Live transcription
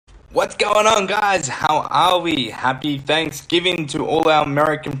What's going on, guys? How are we? Happy Thanksgiving to all our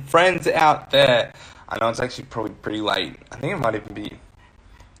American friends out there. I know it's actually probably pretty late. I think it might even be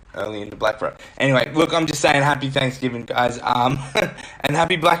early into Black Friday. Anyway, look, I'm just saying happy Thanksgiving, guys. And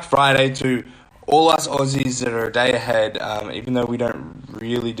happy Black Friday to all us Aussies that are a day ahead, even though we don't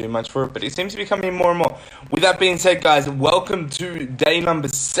really do much for it, but it seems to be coming in more and more. With that being said, guys, welcome to day number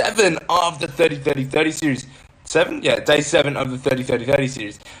 7 of the 30-30-30 series. 7? Yeah, day 7 of the 30-30-30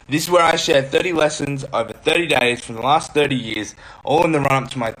 series. This is where I share 30 lessons over 30 days from the last 30 years, all in the run-up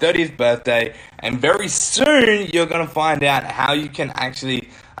to my 30th birthday, and very soon you're going to find out how you can actually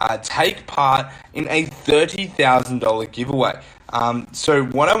take part in a $30,000 giveaway. So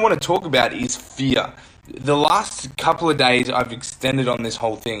what I want to talk about is fear. The last couple of days I've extended on this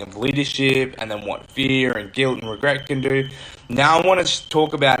whole thing of leadership and then what fear and guilt and regret can do. Now I want to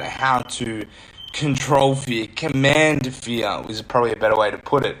talk about how to control fear, command fear is probably a better way to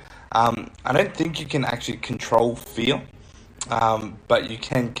put it. I don't think you can actually control fear, but you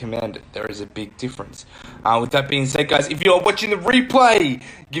can command it. There is a big difference. With that being said, guys, if you're watching the replay,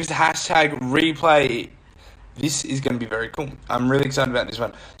 give us a hashtag replay. This is going to be very cool. I'm really excited about this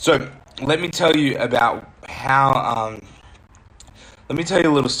one. So let me tell you about how, let me tell you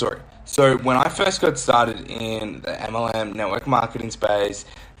a little story. So when I first got started in the MLM network marketing space,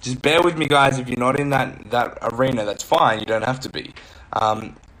 just bear with me, guys. If you're not in that arena, that's fine. You don't have to be.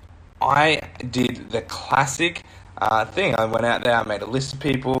 I did the classic thing. I went out there, I made a list of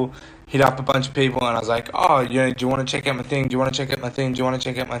people, hit up a bunch of people, and I was like, oh, do you want to check out my thing? Do you want to check out my thing? Do you want to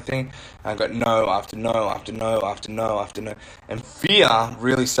check out my thing? And I got no after no after no after no after no. And fear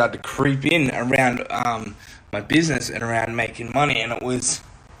really started to creep in around my business and around making money, and it was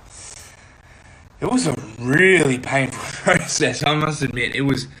a really painful process. I must admit, it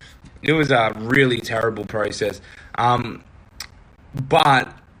was a really terrible process.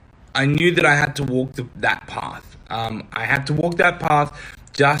 But I knew that I had to walk that path. I had to walk that path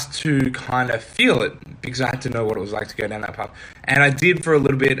just to kind of feel it, because I had to know what it was like to go down that path. And I did for a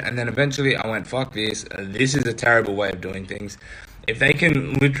little bit, and then eventually I went, fuck this. This is a terrible way of doing things. If they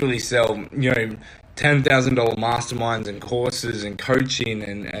can literally sell, $10,000 masterminds and courses and coaching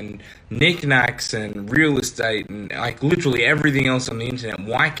and knickknacks and real estate and like literally everything else on the internet,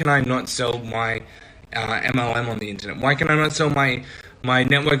 why can I not sell my MLM on the internet? Why can I not sell my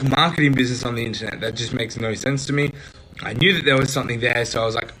network marketing business on the internet? That just makes no sense to me. I knew that there was something there, so I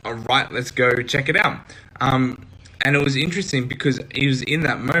was like, all right, let's go check it out. And it was interesting because it was in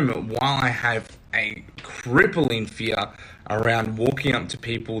that moment while I have a crippling fear around walking up to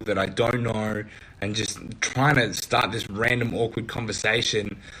people that I don't know and just trying to start this random awkward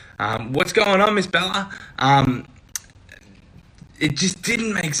conversation. What's going on, Miss Bella? It just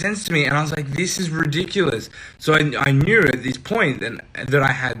didn't make sense to me, and I was like, this is ridiculous. So I knew at this point that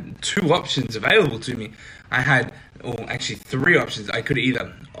I had 2 options available to me. I had, or actually 3 options. I could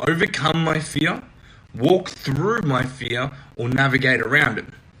either overcome my fear, walk through my fear, or navigate around it.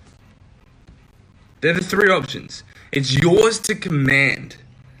 They're the 3 options. It's yours to command.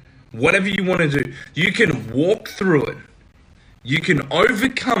 Whatever you want to do, you can walk through it, you can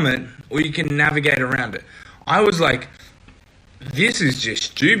overcome it, or you can navigate around it. I was like, this is just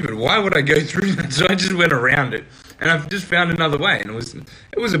stupid. Why would I go through that? So I just went around it, and I've just found another way. And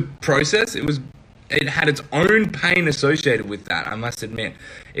it was a process. It had its own pain associated with that, I must admit.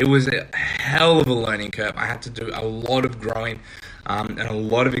 It was a hell of a learning curve. I had to do a lot of growing and a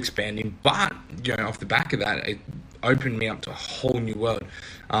lot of expanding, but off the back of that, it opened me up to a whole new world.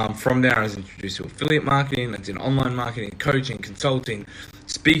 From there, I was introduced to affiliate marketing. I did online marketing, coaching, consulting,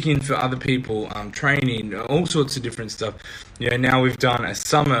 speaking for other people, training, all sorts of different stuff. Now we've done a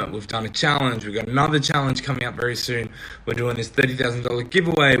summit, we've done a challenge, we've got another challenge coming up very soon. We're doing this $30,000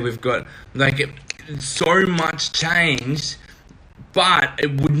 giveaway. We've got so much change, but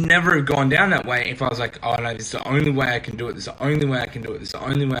it would never have gone down that way if I was like, oh no, this is the only way I can do it. This is the only way I can do it. This is the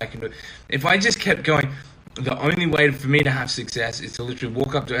only way I can do it. If I just kept going, the only way for me to have success is to literally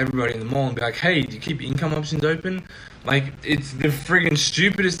walk up to everybody in the mall and be like, hey, do you keep income options open? Like, it's the friggin'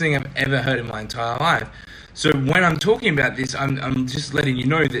 stupidest thing I've ever heard in my entire life. So when I'm talking about this, I'm just letting you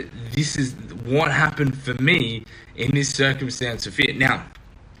know that this is what happened for me in this circumstance of fear. Now,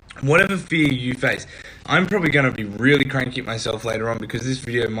 whatever fear you face, I'm probably going to be really cranky at myself later on because this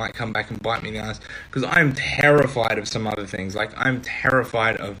video might come back and bite me in the ass, because I'm terrified of some other things. Like, I'm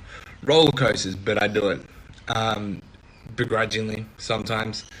terrified of roller coasters, but I do it begrudgingly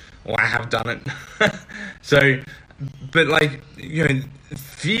sometimes, or I have done it. So, but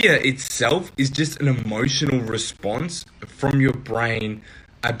fear itself is just an emotional response from your brain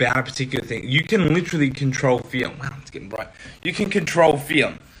about a particular thing. You can literally control fear. Wow, it's getting bright. You can control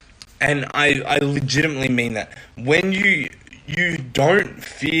fear. And I legitimately mean that. When you don't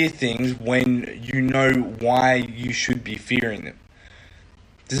fear things when you know why you should be fearing them.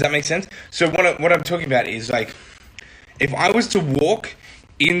 Does that make sense? So what I'm talking about is like, if I was to walk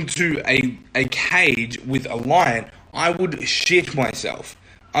into a cage with a lion, I would shit myself.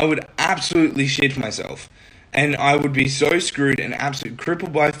 I would absolutely shit myself. And I would be so screwed and absolutely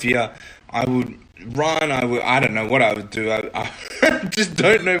crippled by fear. I would run. I don't know what I would do. I just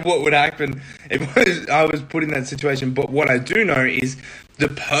don't know what would happen if I was put in that situation. But what I do know is the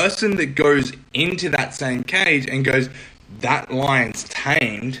person that goes into that same cage and goes, that lion's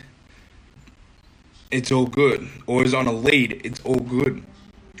tamed, it's all good. Or is on a lead, it's all good.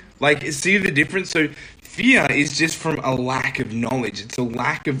 Like, see the difference? So fear is just from a lack of knowledge. It's a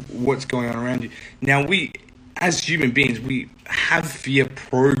lack of what's going on around you. Now, we, as human beings, we have fear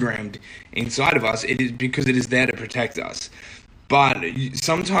programmed inside of us. It is because it is there to protect us. But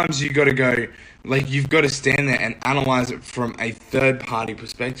sometimes you got to go, like, you've got to stand there and analyze it from a third-party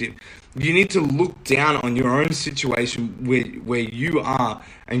perspective. You need to look down on your own situation where you are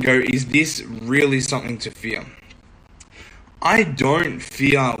and go, is this really something to fear? I don't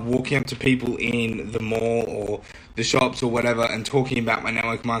fear walking up to people in the mall or the shops or whatever and talking about my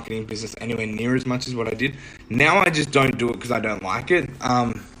network marketing business anywhere near as much as what I did. Now I just don't do it because I don't like it.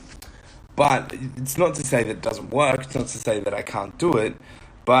 But it's not to say that it doesn't work. It's not to say that I can't do it.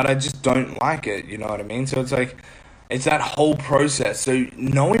 But I just don't like it. You know what I mean? So it's like, it's that whole process. So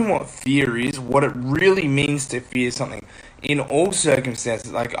knowing what fear is, what it really means to fear something in all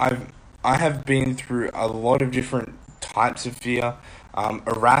circumstances. Like I have been through a lot of different types of fear.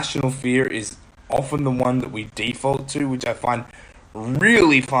 Irrational fear is often the one that we default to, which I find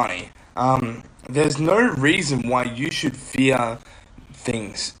really funny. There's no reason why you should fear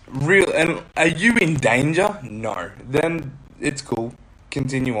things. And are you in danger? No. Then it's cool.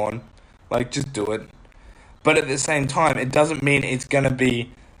 Continue on. Like, just do it. But at the same time, it doesn't mean it's going to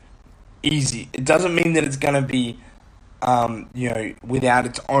be easy. It doesn't mean that it's going to be, without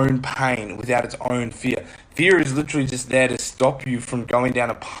its own pain, without its own fear. Fear is literally just there to stop you from going down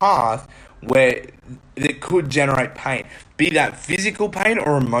a path where it could generate pain. Be that physical pain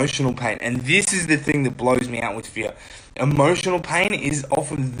or emotional pain. And this is the thing that blows me out with fear. Emotional pain is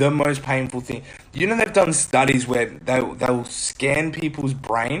often the most painful thing. You know, they've done studies where they'll scan people's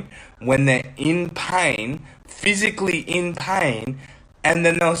brain when they're in pain, physically in pain, and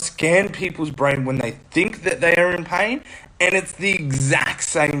then they'll scan people's brain when they think that they are in pain, and it's the exact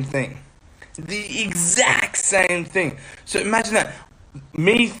same thing. The exact same thing. So imagine that.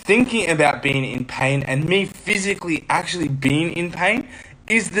 Me thinking about being in pain and me physically actually being in pain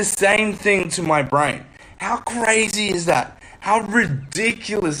is the same thing to my brain. How crazy is that? How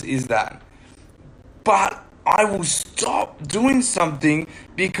ridiculous is that? But I will stop doing something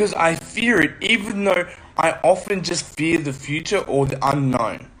because I fear it, even though I often just fear the future or the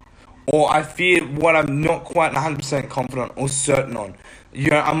unknown. Or I fear what I'm not quite 100% confident or certain on. You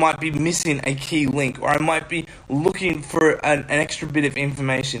know, I might be missing a key link, or I might be looking for an extra bit of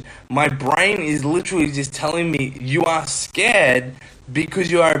information. My brain is literally just telling me you are scared because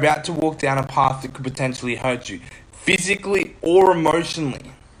you are about to walk down a path that could potentially hurt you, physically or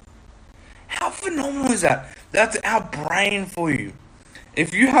emotionally. How phenomenal is that? That's our brain for you.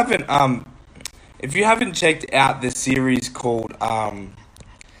 If you haven't checked out the series called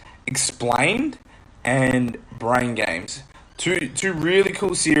Explained and Brain Games, two really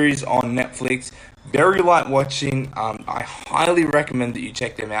cool series on Netflix, very light watching. I highly recommend that you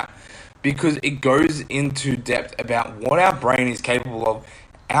check them out because it goes into depth about what our brain is capable of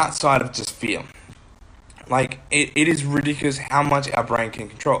outside of just fear. Like, it is ridiculous how much our brain can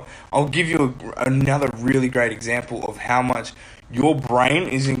control. I'll give you another really great example of how much your brain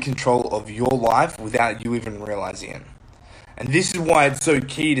is in control of your life without you even realizing it. And this is why it's so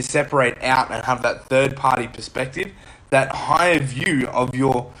key to separate out and have that third-party perspective, that higher view of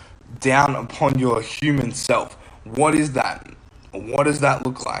your down upon your human self. What is that? What does that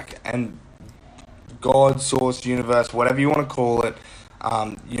look like? And God, source, universe, whatever you want to call it,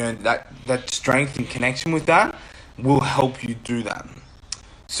 that strength and connection with that will help you do that.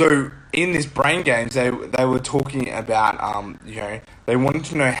 So in this Brain Games, they were talking about, they wanted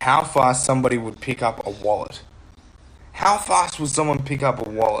to know how fast somebody would pick up a wallet. How fast would someone pick up a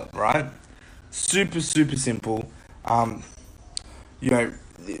wallet, right? Super, super simple.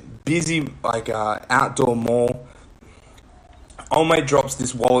 Busy, like, outdoor mall. Old mate drops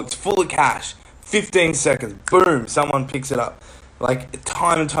this wallet, it's full of cash. 15 seconds, boom, someone picks it up. Like,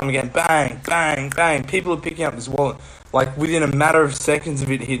 time and time again, bang, bang, bang. People are picking up this wallet, like, within a matter of seconds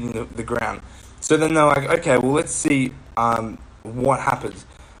of it hitting the ground. So then they're like, okay, well, let's see what happens.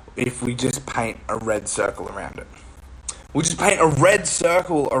 if we just paint a red circle around it. We'll just paint a red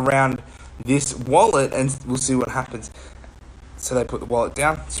circle around this wallet and we'll see what happens. So they put the wallet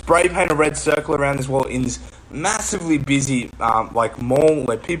down, spray paint a red circle around this wallet in this massively busy mall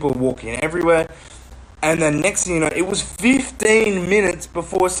where people are walking everywhere. And then next thing you know, it was 15 minutes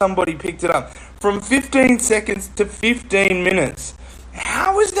before somebody picked it up. From 15 seconds to 15 minutes.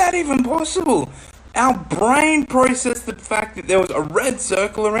 How is that even possible? Our brain processed the fact that there was a red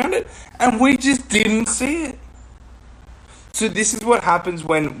circle around it and we just didn't see it. So this is what happens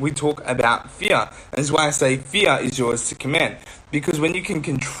when we talk about fear. This is why I say fear is yours to command. Because when you can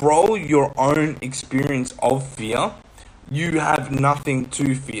control your own experience of fear, you have nothing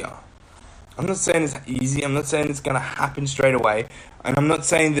to fear. I'm not saying it's easy. I'm not saying it's going to happen straight away. And I'm not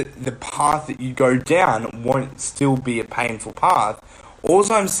saying that the path that you go down won't still be a painful path.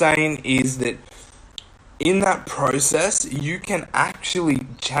 All I'm saying is that in that process, you can actually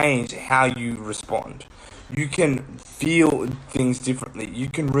change how you respond. You can feel things differently. You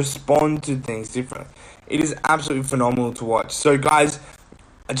can respond to things differently. It is absolutely phenomenal to watch. So guys,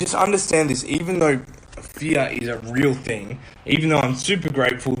 just understand this. Even though fear is a real thing, even though I'm super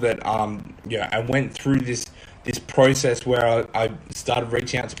grateful that I went through this process where I started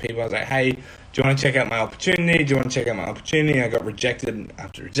reaching out to people. I was like, hey, do you want to check out my opportunity? Do you want to check out my opportunity? I got rejected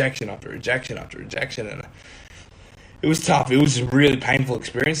after rejection after rejection after rejection, and it was tough. It was a really painful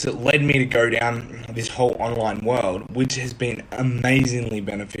experience that led me to go down this whole online world, which has been amazingly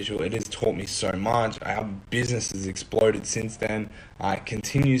beneficial. It has taught me so much. Our business has exploded since then. It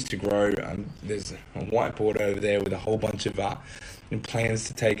continues to grow. There's a whiteboard over there with a whole bunch of plans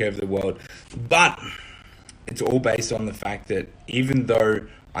to take over the world. But it's all based on the fact that even though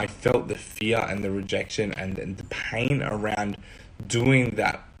I felt the fear and the rejection and the pain around doing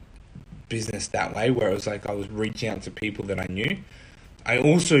that business that way, where it was like I was reaching out to people that I knew, I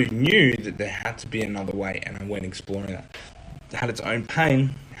also knew that there had to be another way, and I went exploring that. It had its own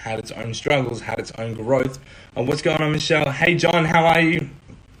pain, had its own struggles, had its own growth. What's going on, Michelle? Hey John, how are you?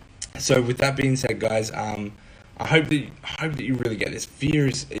 So with that being said, guys, I hope that you really get this. Fear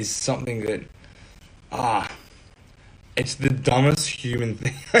is something that it's the dumbest human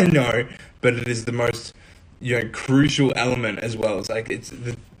thing I know, but it is the most crucial element as well. It's like it's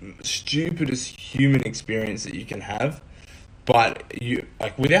the stupidest human experience that you can have, but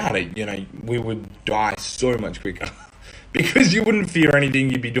without it, we would die so much quicker because you wouldn't fear anything.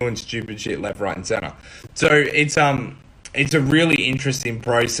 You'd be doing stupid shit left, right, and center. So it's a really interesting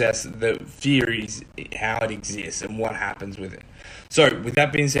process. The fear is how it exists and what happens with it. So with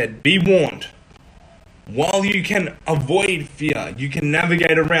that being said, be warned. While you can avoid fear, you can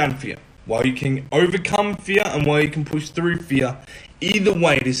navigate around fear. While you can overcome fear and while you can push through fear, either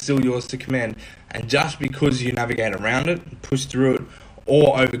way it is still yours to command. And just because you navigate around it, push through it,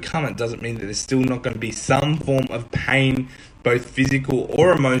 or overcome it, doesn't mean that there's still not going to be some form of pain, both physical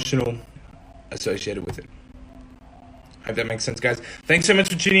or emotional, associated with it. Hope that makes sense, guys. Thanks so much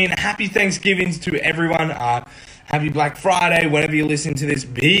for tuning in. Happy Thanksgiving to everyone. Happy Black Friday. Whenever you're listening to this,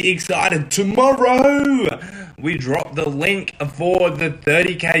 be excited. Tomorrow, we drop the link for the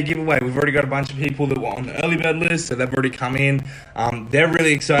 30K giveaway. We've already got a bunch of people that were on the early bird list, so they've already come in. They're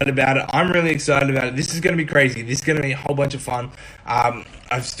really excited about it. I'm really excited about it. This is going to be crazy. This is going to be a whole bunch of fun.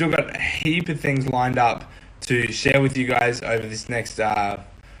 I've still got a heap of things lined up to share with you guys over this next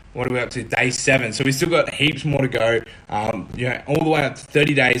what are we up to? Day 7. So we still got heaps more to go. All the way up to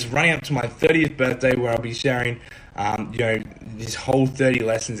 30 days, running up to my 30th birthday, where I'll be sharing, this whole 30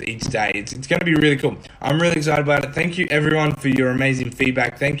 lessons each day. It's going to be really cool. I'm really excited about it. Thank you, everyone, for your amazing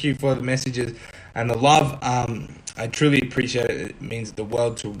feedback. Thank you for the messages and the love. I truly appreciate it. It means the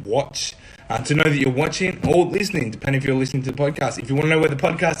world to watch. To know that you're watching or listening, depending if you're listening to the podcast. If you want to know where the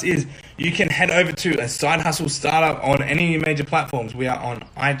podcast is, you can head over to A Side Hustle Startup on any of your major platforms. We are on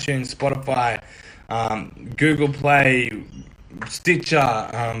iTunes, Spotify, Google Play,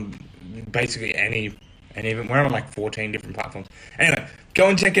 Stitcher, basically any of them. We're on like 14 different platforms. Anyway, go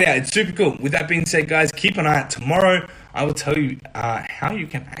and check it out. It's super cool. With that being said, guys, keep an eye out. Tomorrow, I will tell you how you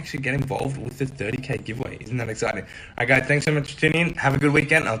can actually get involved with the 30K giveaway. Isn't that exciting? All right, guys, thanks so much for tuning in. Have a good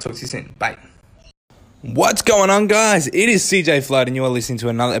weekend. I'll talk to you soon. Bye. What's going on, guys? It is CJ Flood, and you are listening to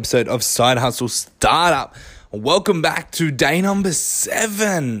another episode of Side Hustle Startup. Welcome back to day number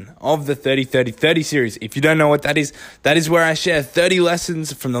 7 of the 30-30-30 series. If you don't know what that is where I share 30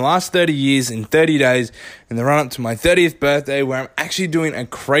 lessons from the last 30 years in 30 days in the run-up to my 30th birthday, where I'm actually doing a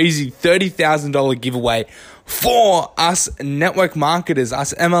crazy $30,000 giveaway for us network marketers,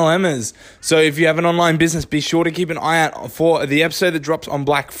 us MLMers. So if you have an online business, be sure to keep an eye out for the episode that drops on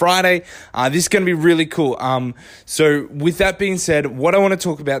Black Friday. This is going to be really cool. So with that being said, what I want to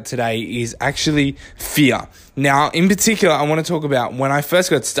talk about today is actually fear. Now, in particular, I want to talk about when I first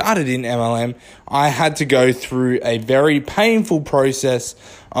got started in MLM, I had to go through a very painful process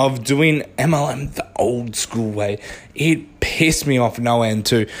of doing MLM the old school way. It pissed me off no end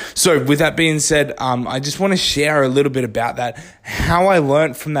too. So with that being said, I just want to share a little bit about that, how I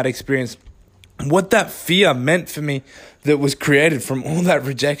learned from that experience, what that fear meant for me that was created from all that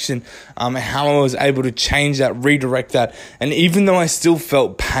rejection, how I was able to change that, redirect that. And even though I still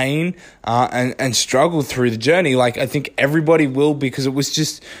felt pain and struggled through the journey, like I think everybody will, because it was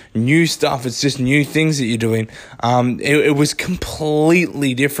just new stuff. It's just new things that you're doing. It was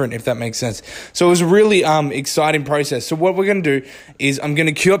completely different, if that makes sense. So it was a really exciting process. So what we're going to do is I'm going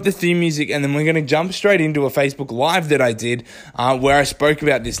to cue up the theme music, and then we're going to jump straight into a Facebook Live that I did where I spoke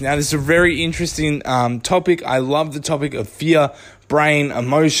about this. Now, this is a very interesting topic. I love the topic of fear, brain,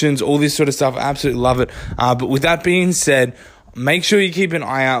 emotions, all this sort of stuff. I absolutely love it. But with that being said, make sure you keep an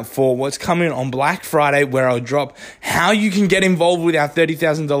eye out for what's coming on Black Friday, where I'll drop how you can get involved with our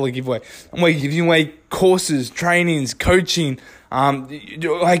 $30,000 giveaway. We're giving away courses, trainings, coaching,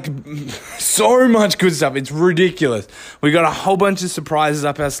 like so much good stuff. It's ridiculous. We got a whole bunch of surprises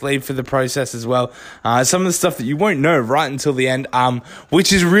up our sleeve for the process as well. Some of the stuff that you won't know right until the end,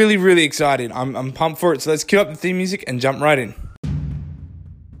 which is really, really exciting. I'm pumped for it. So let's cue up the theme music and jump right in.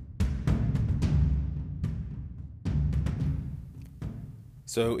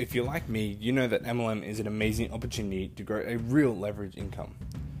 So if you're like me, you know that MLM is an amazing opportunity to grow a real leverage income.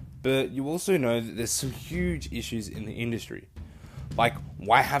 But you also know that there's some huge issues in the industry. Like,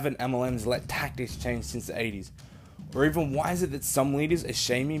 why haven't MLMs let tactics change since the 80s? Or even, why is it that some leaders are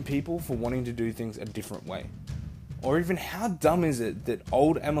shaming people for wanting to do things a different way? Or even, how dumb is it that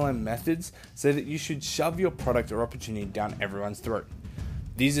old MLM methods say that you should shove your product or opportunity down everyone's throat?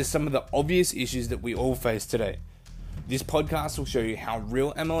 These are some of the obvious issues that we all face today. This podcast will show you how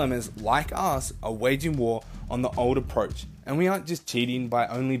real MLMers like us are waging war on the old approach, and we aren't just cheating by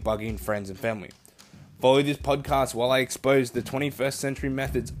only bugging friends and family. Follow this podcast while I expose the 21st century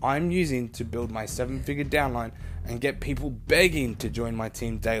methods I'm using to build my 7-figure downline and get people begging to join my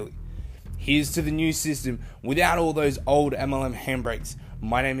team daily. Here's to the new system without all those old MLM handbrakes.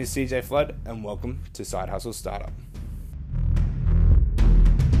 My name is CJ Flood, and welcome to Side Hustle Startup.